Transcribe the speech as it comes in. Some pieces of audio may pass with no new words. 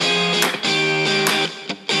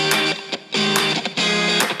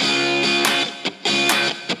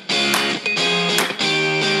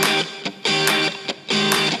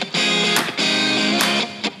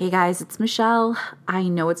guys, it's Michelle. I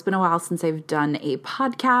know it's been a while since I've done a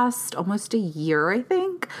podcast, almost a year, I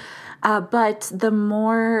think. But the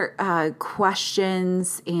more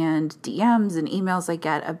questions and DMs and emails I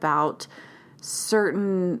get about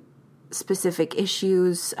certain specific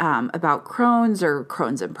issues about Crohn's or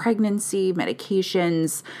Crohn's and pregnancy,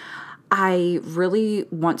 medications, I really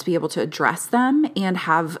want to be able to address them and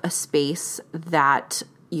have a space that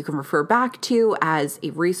you can refer back to as a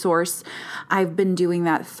resource. I've been doing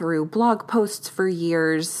that through blog posts for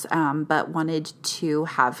years, but wanted to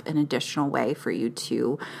have an additional way for you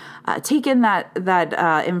to take in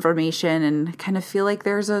that information and kind of feel like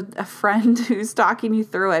there's a friend who's talking you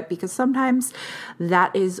through it, because sometimes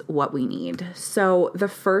that is what we need. So the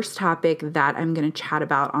first topic that I'm going to chat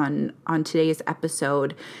about on today's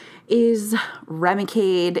episode is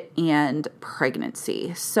Remicade and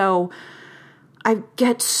pregnancy. So I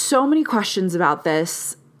get so many questions about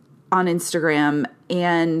this on Instagram,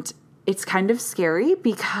 and it's kind of scary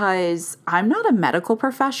because I'm not a medical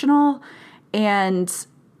professional and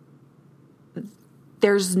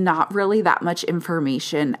there's not really that much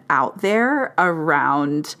information out there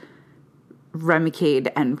around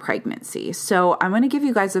Remicade and pregnancy. So I'm going to give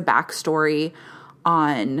you guys a backstory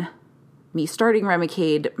on me starting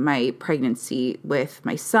Remicade, my pregnancy with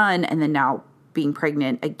my son, and then now being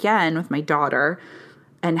pregnant again with my daughter,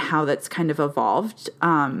 and how that's kind of evolved.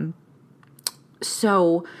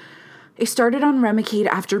 So I started on Remicade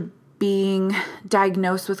after being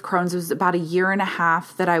diagnosed with Crohn's. It was about a year and a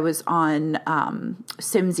half that I was on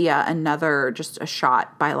Cimzia, just a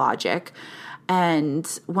shot biologic. And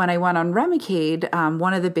when I went on Remicade,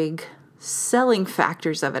 one of the big selling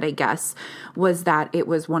factors of it, I guess, was that it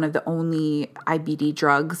was one of the only IBD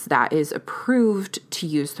drugs that is approved to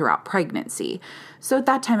use throughout pregnancy. So at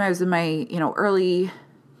that time I was in my, early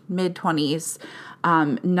mid-20s,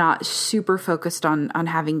 not super focused on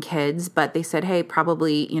having kids, but they said, hey,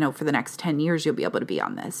 probably, for the next 10 years, you'll be able to be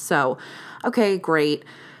on this. So, okay, great.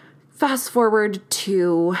 Fast forward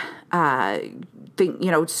to,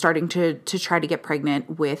 starting to try to get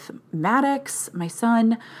pregnant with Maddox, my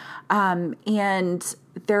son. And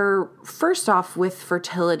they're, first off, with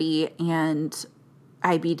fertility and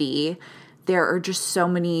IBD, there are just so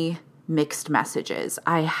many mixed messages.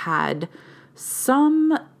 I had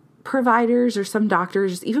some providers or some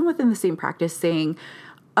doctors, even within the same practice, saying,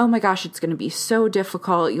 oh my gosh, it's going to be so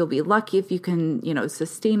difficult. You'll be lucky if you can,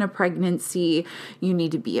 sustain a pregnancy. You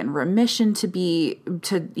need to be in remission to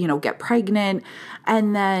get pregnant.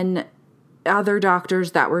 And then other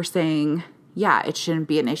doctors that were saying, yeah, it shouldn't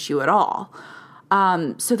be an issue at all.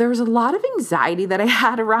 So there was a lot of anxiety that I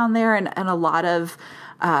had around there and a lot of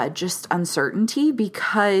just uncertainty,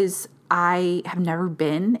 because I have never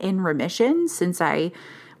been in remission since I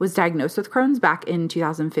was diagnosed with Crohn's back in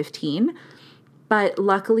 2015. But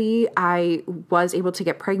luckily, I was able to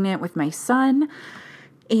get pregnant with my son,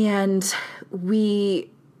 and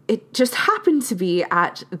it just happened to be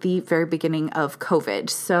at the very beginning of COVID.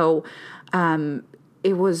 So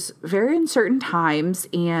it was very uncertain times,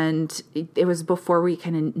 and it was before we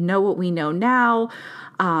kind of know what we know now.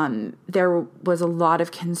 There was a lot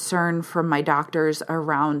of concern from my doctors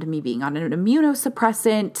around me being on an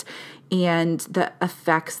immunosuppressant and the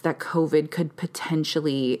effects that COVID could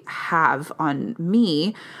potentially have on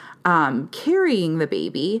me carrying the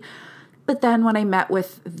baby. But then when I met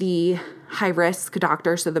with the high-risk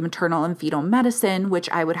doctor, so the maternal and fetal medicine, which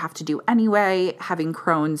I would have to do anyway, having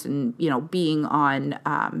Crohn's and, being on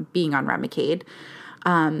Remicade,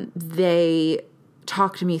 they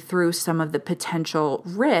talked me through some of the potential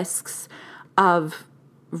risks of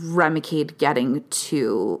Remicade getting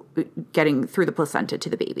through the placenta to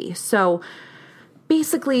the baby. So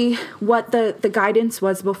basically what the guidance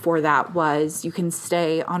was before that was you can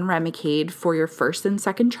stay on Remicade for your first and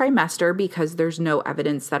second trimester because there's no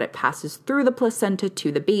evidence that it passes through the placenta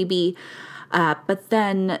to the baby. But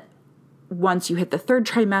then once you hit the third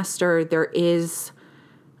trimester, there is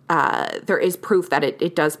proof that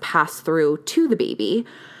it does pass through to the baby.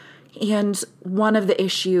 And one of the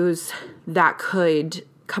issues that could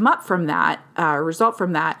come up from that, result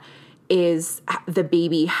from that, is the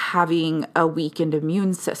baby having a weakened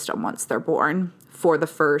immune system once they're born for the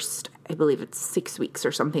first, I believe it's 6 weeks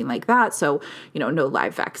or something like that. So, no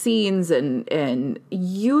live vaccines, and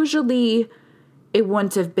usually it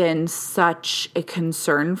wouldn't have been such a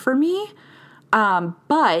concern for me.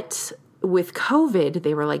 But with COVID,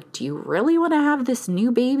 they were like, do you really want to have this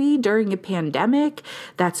new baby during a pandemic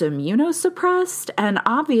that's immunosuppressed? And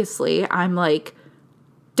obviously I'm like,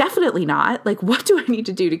 definitely not. Like, what do I need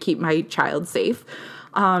to do to keep my child safe?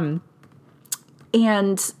 And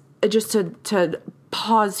just to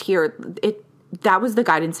pause here, that was the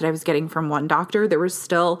guidance that I was getting from one doctor. There was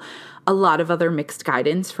still a lot of other mixed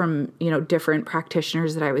guidance from, different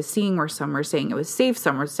practitioners that I was seeing, where some were saying it was safe,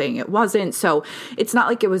 some were saying it wasn't. So it's not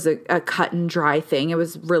like it was a cut and dry thing. It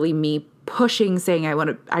was really me pushing, saying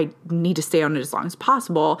I need to stay on it as long as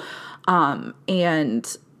possible.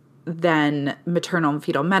 And then maternal and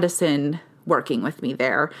fetal medicine working with me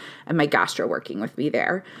there, and my gastro working with me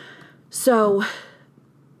there. So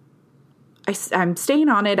I'm staying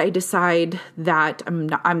on it. I decide that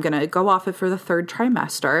I'm going to go off it for the 3rd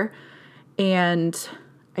trimester, and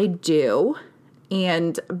I do.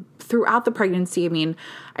 And throughout the pregnancy,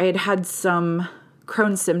 I had some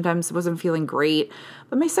Crohn's symptoms, wasn't feeling great,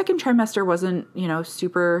 but my 2nd trimester wasn't,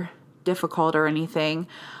 super difficult or anything.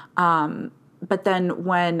 But then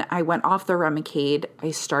when I went off the Remicade,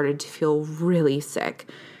 I started to feel really sick.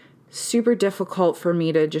 Super difficult for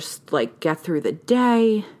me to just get through the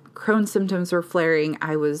day. Crohn's symptoms were flaring.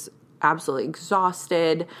 I was absolutely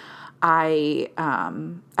exhausted. I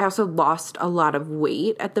also lost a lot of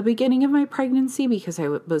weight at the beginning of my pregnancy because I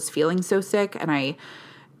was feeling so sick, and I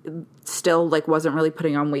still wasn't really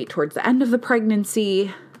putting on weight towards the end of the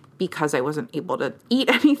pregnancy because I wasn't able to eat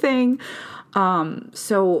anything.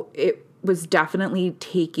 So it was definitely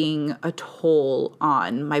taking a toll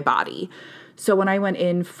on my body. So when I went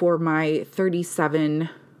in for my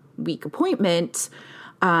 37-week appointment,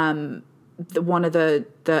 one of the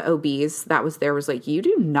OBs that was there was like, "You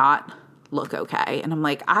do not look okay." And I'm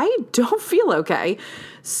like, "I don't feel okay."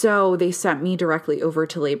 So they sent me directly over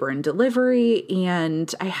to labor and delivery,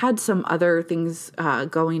 and I had some other things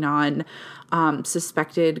going on,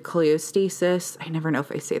 suspected cholestasis. I never know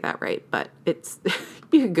if I say that right, but it's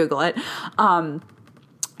you can Google it.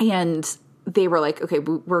 And they were like, "Okay,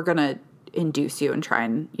 we're going to induce you and try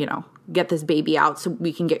and, get this baby out so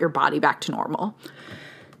we can get your body back to normal."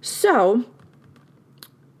 So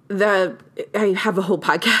I have a whole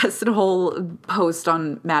podcast and a whole post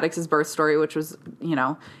on Maddox's birth story, which was,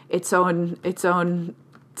 its own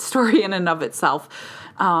story in and of itself.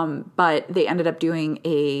 But they ended up doing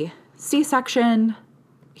a C-section.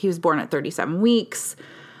 He was born at 37 weeks.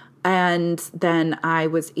 And then I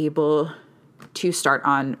was able to start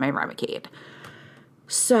on my Remicade.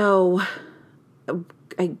 So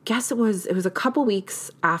I guess it was a couple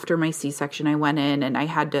weeks after my C-section I went in, and I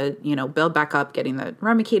had to, build back up getting the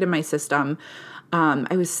Remicade in my system.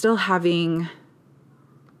 I was still having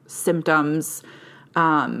symptoms.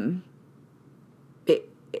 Nothing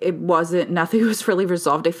was really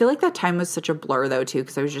resolved. I feel like that time was such a blur though too,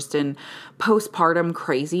 because I was just in postpartum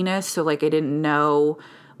craziness. So I didn't know,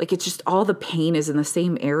 it's just all the pain is in the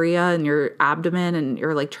same area in your abdomen, and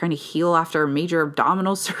you're trying to heal after a major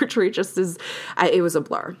abdominal surgery. It was a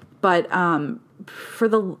blur. But I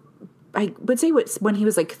would say when he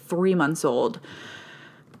was 3 months old,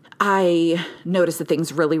 I noticed that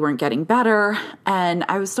things really weren't getting better, and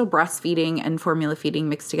I was still breastfeeding and formula feeding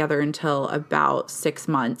mixed together until about 6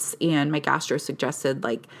 months. And my gastro suggested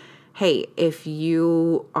hey, if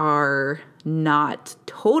you are not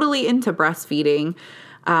totally into breastfeeding,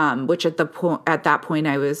 which at that point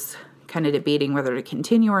I was kind of debating whether to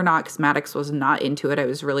continue or not, because Maddox was not into it. I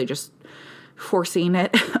was really just forcing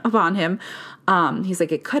it upon him. He's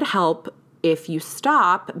like, it could help if you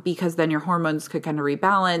stop, because then your hormones could kind of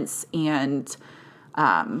rebalance, and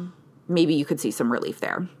maybe you could see some relief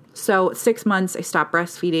there. So 6 months, I stopped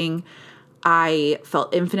breastfeeding. I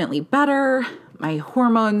felt infinitely better. My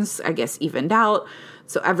hormones, I guess, evened out.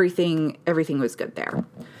 So everything was good there.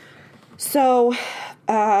 So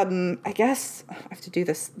I guess I have to do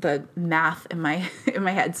the math in my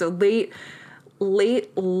head. So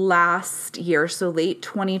late last year, so late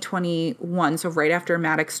 2021, so right after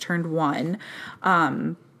Maddox turned 1,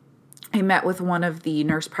 I met with one of the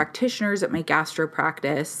nurse practitioners at my gastro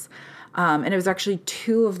practice, and it was actually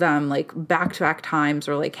 2 of them, back-to-back times,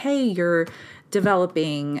 were like, "Hey, you're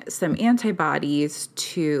developing some antibodies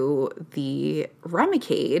to the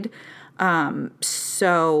Remicade,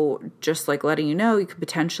 so just letting you know, you could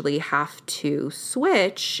potentially have to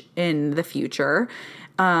switch in the future."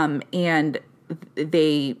 And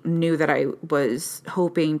they knew that I was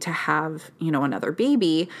hoping to have, another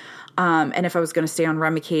baby. And if I was going to stay on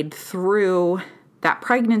Remicade through that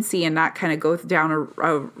pregnancy and not kind of go down a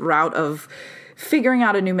route of figuring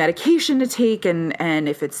out a new medication to take, and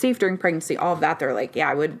if it's safe during pregnancy, all of that, they're like, yeah,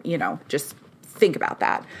 I would, just think about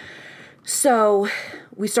that. So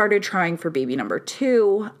we started trying for baby number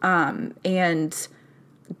 2. And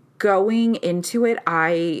going into it,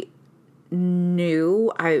 I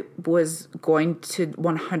knew I was going to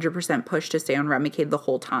 100% push to stay on Remicade the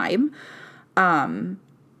whole time,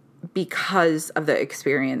 because of the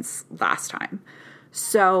experience last time.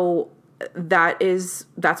 So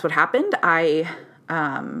that's what happened. I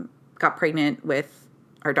got pregnant with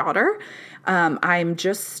our daughter. I'm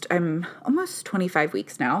almost 25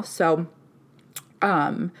 weeks now. So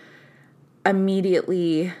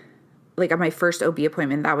immediately, like at my first OB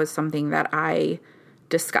appointment, that was something that I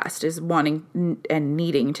discussed, is wanting and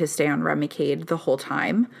needing to stay on Remicade the whole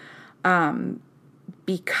time,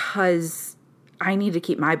 because I need to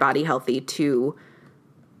keep my body healthy to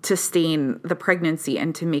sustain the pregnancy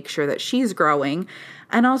and to make sure that she's growing.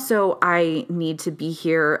 And also I need to be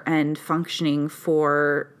here and functioning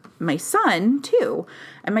for my son too,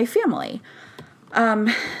 and my family.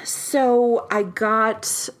 So I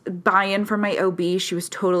got buy-in from my OB. She was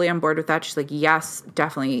totally on board with that. She's like, yes,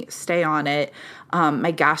 definitely stay on it.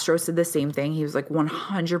 My gastro said the same thing. He was like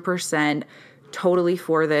 100% totally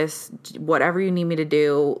for this. Whatever you need me to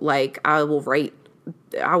do, like I will write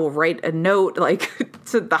a note, like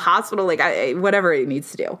to the hospital, like whatever it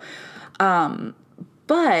needs to do.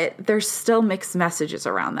 But there's still mixed messages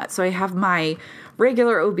around that. So I have my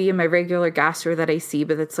regular OB and my regular gastro that I see,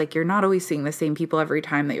 but it's like, you're not always seeing the same people every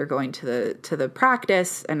time that you're going to the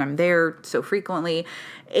practice, and I'm there so frequently.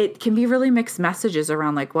 It can be really mixed messages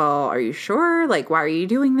around like, well, are you sure? Like, why are you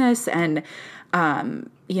doing this? And,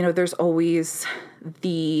 there's always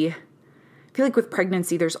I feel like with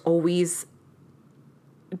pregnancy, they're always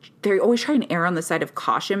trying to err on the side of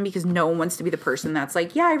caution, because no one wants to be the person that's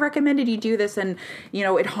like, yeah, I recommended you do this, and,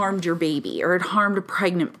 it harmed your baby or it harmed a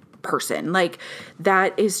pregnant person. Like,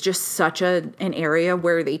 that is just such an area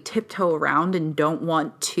where they tiptoe around and don't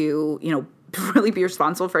want to, really be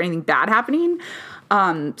responsible for anything bad happening.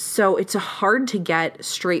 So it's hard to get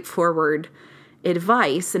straightforward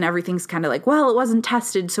advice, and everything's kind of like, well, it wasn't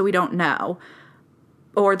tested, so we don't know.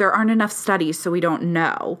 Or there aren't enough studies, so we don't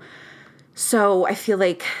know. So I feel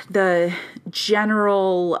like the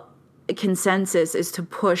general consensus is to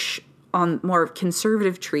push on more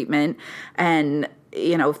conservative treatment, and,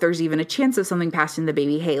 if there's even a chance of something passing the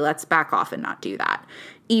baby, hey, let's back off and not do that.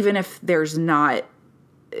 Even if there's not,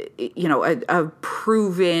 a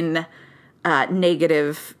proven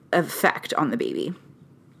negative effect on the baby.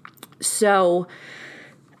 So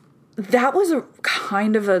that was a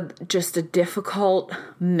kind of just a difficult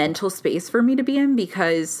mental space for me to be in,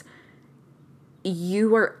 because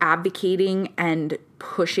you are advocating and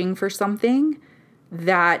pushing for something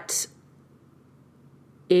that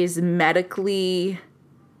is medically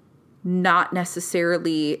not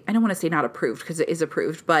necessarily, I don't want to say not approved, because it is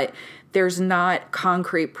approved, but there's not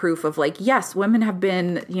concrete proof of like, yes, women have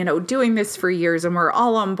been, doing this for years and we're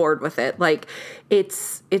all on board with it. Like,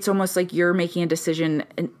 it's almost like you're making a decision,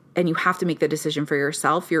 and you have to make the decision for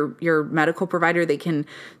yourself. Your medical provider, they can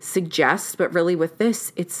suggest, but really with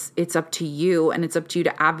this, it's up to you, and it's up to you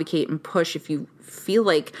to advocate and push if you feel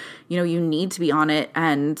like, you need to be on it.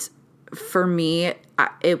 And for me,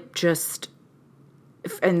 it just,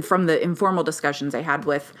 and from the informal discussions I had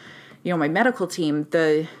with, my medical team,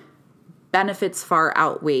 the benefits far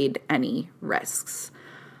outweighed any risks.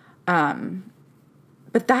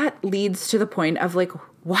 But that leads to the point of like,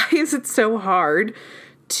 why is it so hard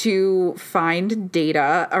to find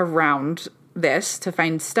data around this, to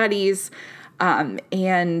find studies,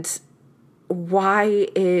 and why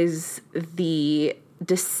is the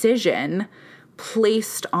decision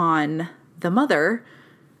placed on the mother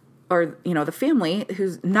or, the family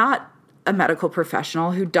who's not a medical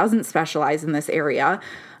professional, who doesn't specialize in this area,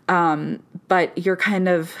 but you're kind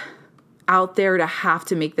of out there to have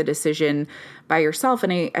to make the decision by yourself.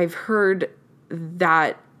 And I've heard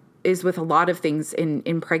that is with a lot of things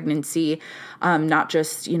in pregnancy, not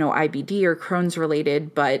just, IBD or Crohn's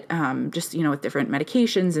related, but just, with different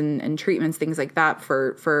medications and treatments, things like that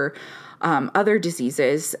for other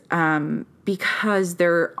diseases, because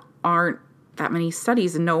there aren't that many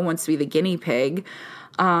studies and no one wants to be the guinea pig.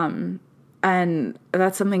 And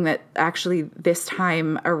that's something that actually this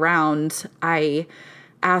time around I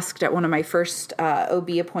asked at one of my first OB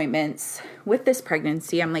appointments with this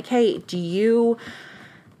pregnancy. I'm like, hey, do you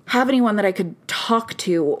have anyone that I could talk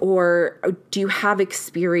to, or do you have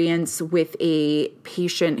experience with a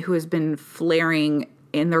patient who has been flaring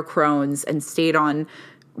in their Crohn's and stayed on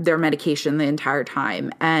their medication the entire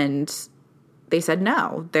time? And they said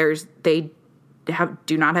no. They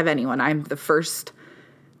do not have anyone. I'm the first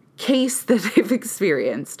case that they've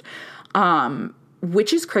experienced,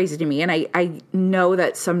 which is crazy to me. And I know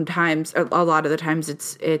that sometimes, a lot of the times,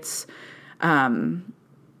 it's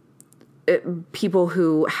people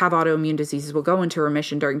who have autoimmune diseases will go into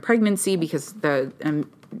remission during pregnancy because the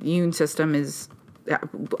immune system is,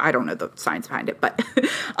 I don't know the science behind it, but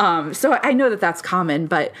so I know that that's common.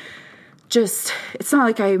 But it's not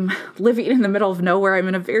like I'm living in the middle of nowhere. I'm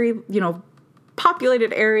in a very,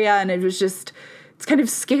 populated area, and it's kind of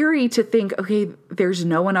scary to think, okay, there's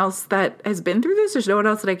no one else that has been through this. There's no one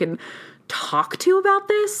else that I can talk to about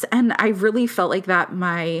this. And I really felt like that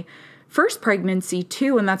my first pregnancy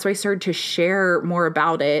too. And that's why I started to share more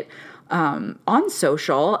about it on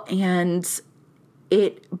social. And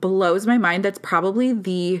it blows my mind. That's probably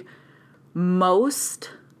the most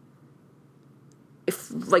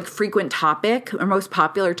frequent topic or most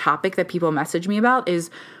popular topic that people message me about is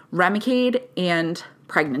Remicade and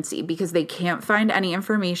pregnancy, because they can't find any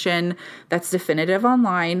information that's definitive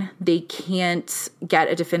online. They can't get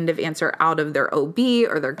a definitive answer out of their OB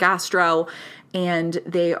or their gastro, and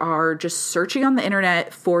they are just searching on the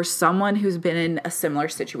internet for someone who's been in a similar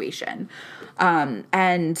situation.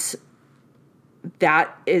 And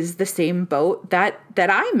that is the same boat that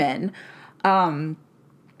I'm in.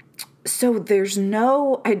 So there's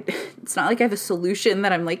it's not like I have a solution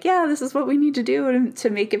that I'm like, yeah, this is what we need to do to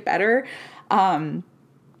make it better.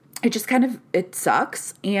 It just it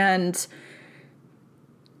sucks. And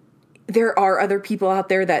there are other people out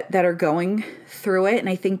there that are going through it. And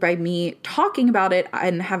I think by me talking about it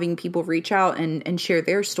and having people reach out and share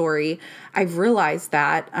their story, I've realized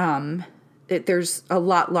that there's a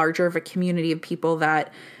lot larger of a community of people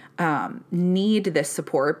that need this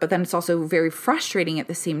support. But then it's also very frustrating at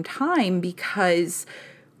the same time, because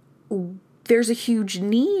there's a huge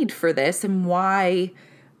need for this, and why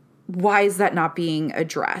is that not being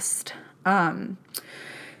addressed?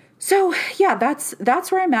 So yeah,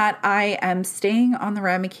 that's where I'm at. I am staying on the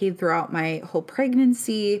Remicade throughout my whole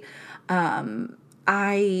pregnancy.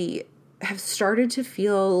 I have started to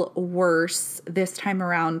feel worse this time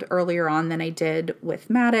around earlier on than I did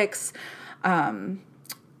with Maddox.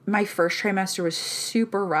 My first trimester was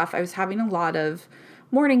super rough. I was having a lot of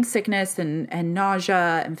morning sickness and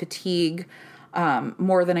nausea and fatigue,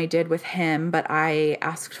 more than I did with him, but I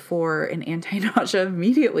asked for an anti-nausea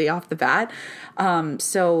immediately off the bat.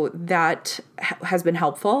 So that has been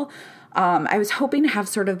helpful. I was hoping to have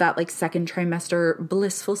sort of that second trimester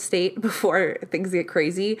blissful state before things get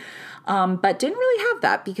crazy. But didn't really have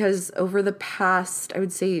that, because over the past, I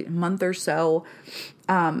would say, month or so,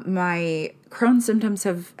 my Crohn's symptoms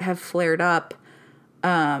have flared up.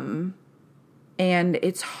 And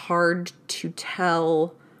it's hard to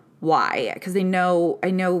tell why, because I know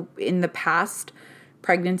in the past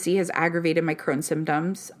pregnancy has aggravated my Crohn's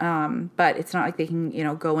symptoms. But it's not like they can,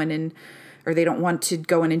 go in or they don't want to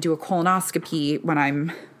go in and do a colonoscopy when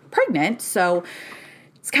I'm pregnant. So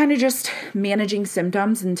it's kind of just managing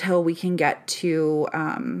symptoms until we can get to,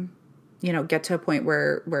 get to a point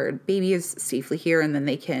where baby is safely here, and then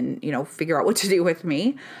they can, figure out what to do with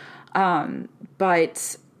me.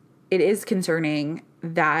 But it is concerning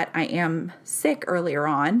that I am sick earlier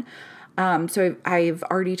on. So I've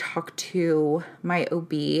already talked to my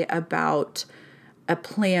OB about a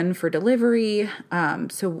plan for delivery.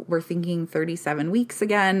 So we're thinking 37 weeks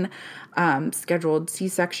again, scheduled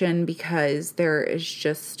C-section, because there is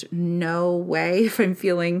just no way, if I'm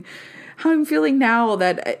feeling how I'm feeling now,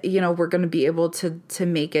 that, we're going to be able to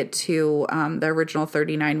make it to the original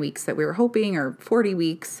 39 weeks that we were hoping, or 40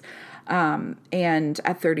 weeks. And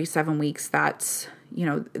at 37 weeks, that's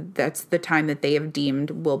the time that they have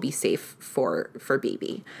deemed will be safe for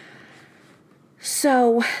baby.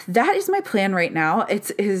 So that is my plan right now. It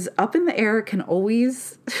is up in the air. It can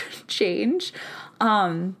always change.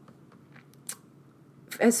 As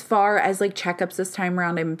far as checkups this time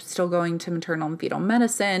around, I'm still going to maternal and fetal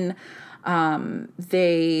medicine.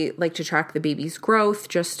 They like to track the baby's growth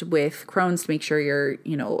just with Crohn's to make sure you're,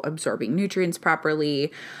 absorbing nutrients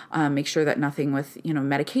properly, make sure that nothing with,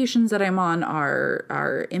 medications that I'm on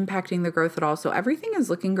are impacting the growth at all. So everything is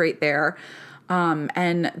looking great there.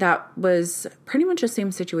 And that was pretty much the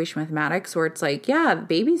same situation with Maddox, where it's yeah,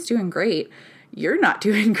 baby's doing great. You're not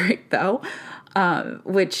doing great though.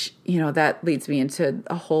 Which, that leads me into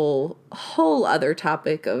a whole other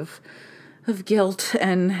topic of guilt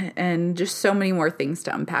and just so many more things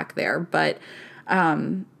to unpack there. But,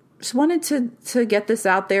 just wanted to get this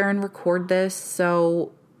out there and record this.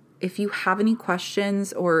 So if you have any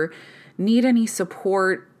questions or need any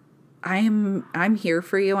support, I'm here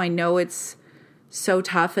for you. I know it's so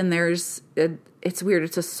tough, and it's weird.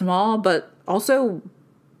 It's a small, but also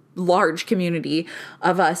large community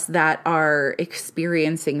of us that are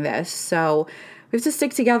experiencing this. So we have to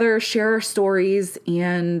stick together, share our stories,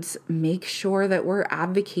 and make sure that we're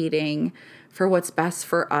advocating for what's best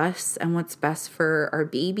for us and what's best for our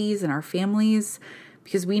babies and our families,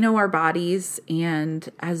 because we know our bodies.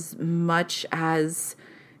 And as much as,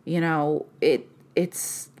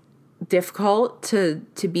 it's difficult to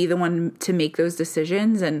be the one to make those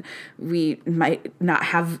decisions, and we might not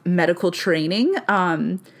have medical training.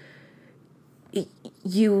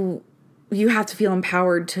 You have to feel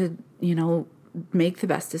empowered to, make the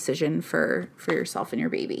best decision for yourself and your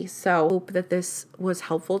baby. So I hope that this was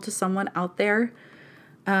helpful to someone out there.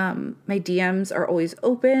 My DMs are always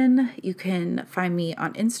open. You can find me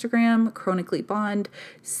on Instagram, Chronically Blonde,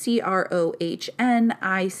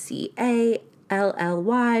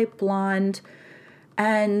 ChronicAlly Blonde.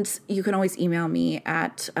 And you can always email me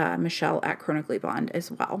at Michelle@ChronicallyBlonde as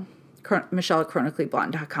well.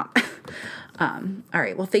 Michelle@chronicallyblonde.com. All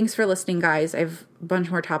right. Well, thanks for listening, guys. I have a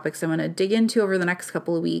bunch more topics I'm going to dig into over the next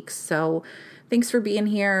couple of weeks. So thanks for being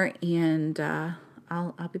here, and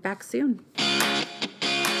I'll be back soon.